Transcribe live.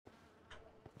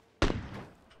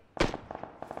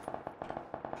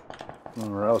That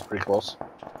was pretty close.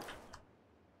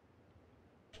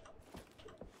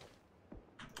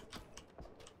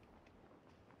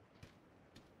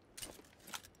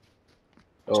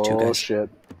 Two Oh guys. shit.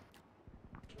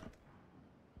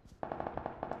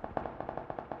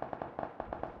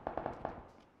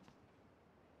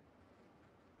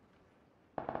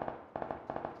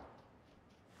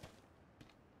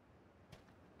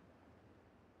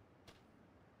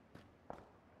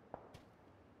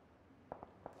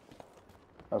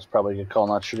 That was probably a good call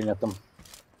not shooting at them.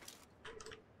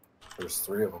 There's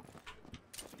 3 of them.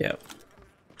 Yeah.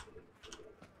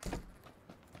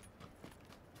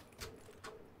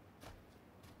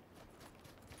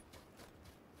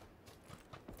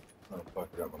 Oh fuck,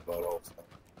 I got my butt all stuff.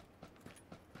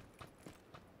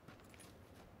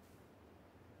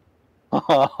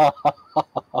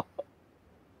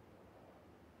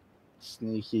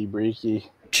 Sneaky breaky.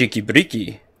 Cheeky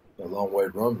breaky. A long way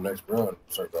to run. Next run,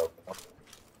 start going.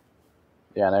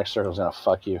 Yeah, next circle's gonna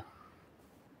fuck you.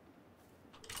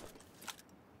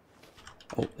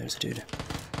 Oh, there's a dude.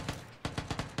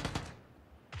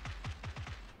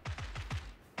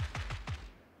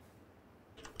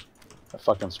 The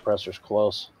fucking suppressor's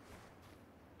close.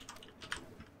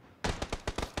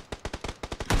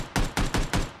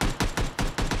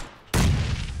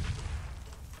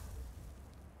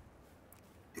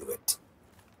 Do it.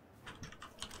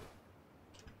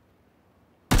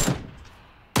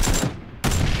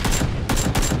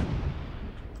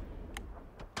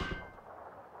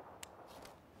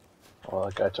 Well,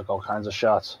 that guy took all kinds of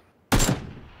shots.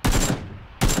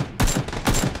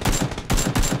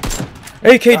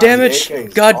 AK damage! the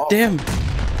AK's God awful. damn!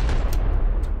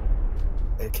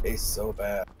 AK's so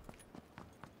bad.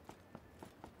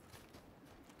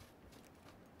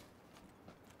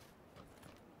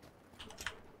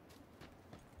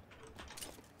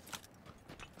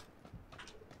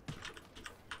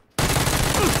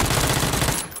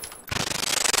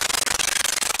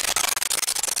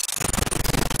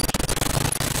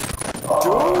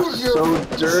 Oh, so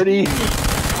dirty.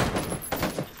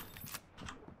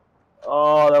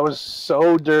 Oh, that was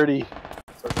so dirty.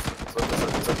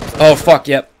 Oh fuck,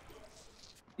 yep.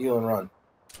 Heal and run.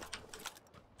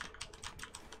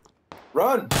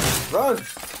 Run! Run!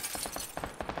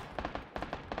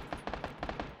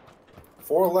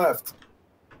 4 left.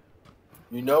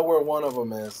 You know where one of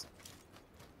them is.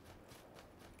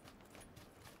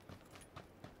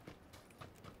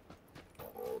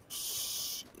 Oh,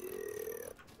 shit.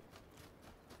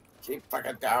 Keep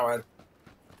fucking going.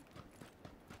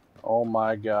 Oh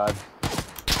my god.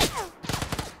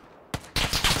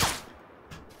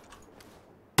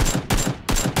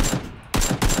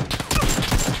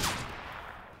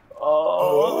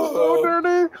 Oh, so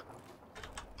dirty.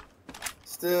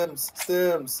 Stems,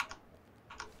 stems.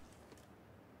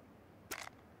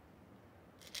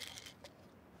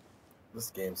 This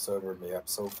game sobered me up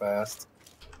so fast.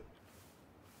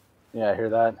 Yeah, I hear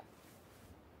that.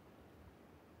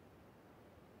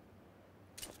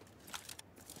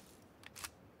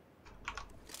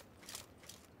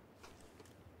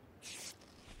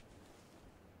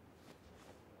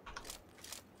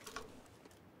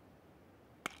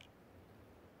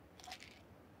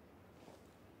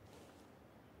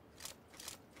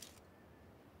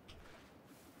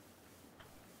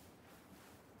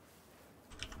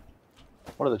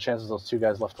 What are the chances those 2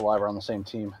 guys left alive are on the same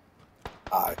team?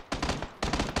 Hi.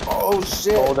 Oh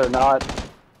shit! Oh, they're not.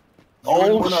 You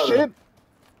and Oh one other. shit!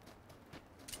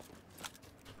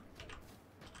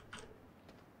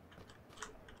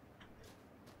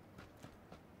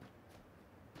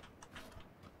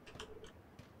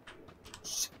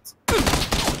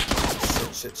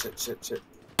 Shit, shit, shit, shit.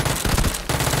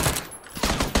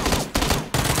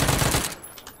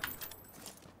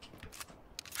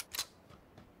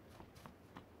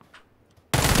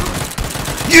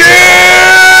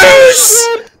 Yes!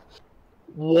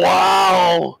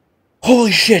 Wow!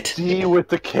 Holy shit! D with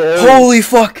the carry. Holy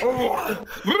fuck! Wow.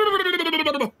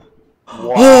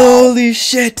 Holy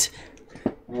shit!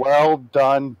 Well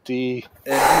done, D.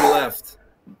 And you left.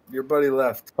 Your buddy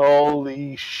left.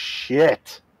 Holy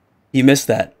shit. You missed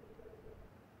that.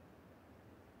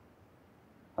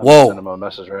 I'm Whoa. sending him a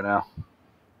message right now.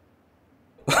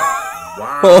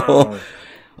 Wow.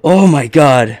 Oh my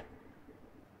god.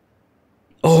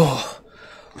 Oh.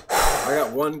 I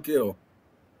got 1 kill.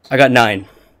 I got 9.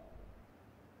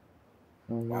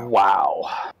 Wow.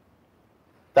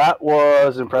 That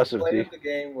was impressive, The play D. of the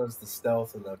game was the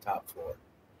stealth in the top floor.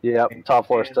 Yep, top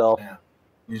floor stealth. Down.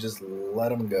 You just let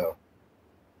them go.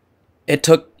 It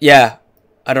took, yeah.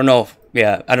 I don't know.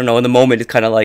 Yeah, I don't know. In the moment, it's kind of like,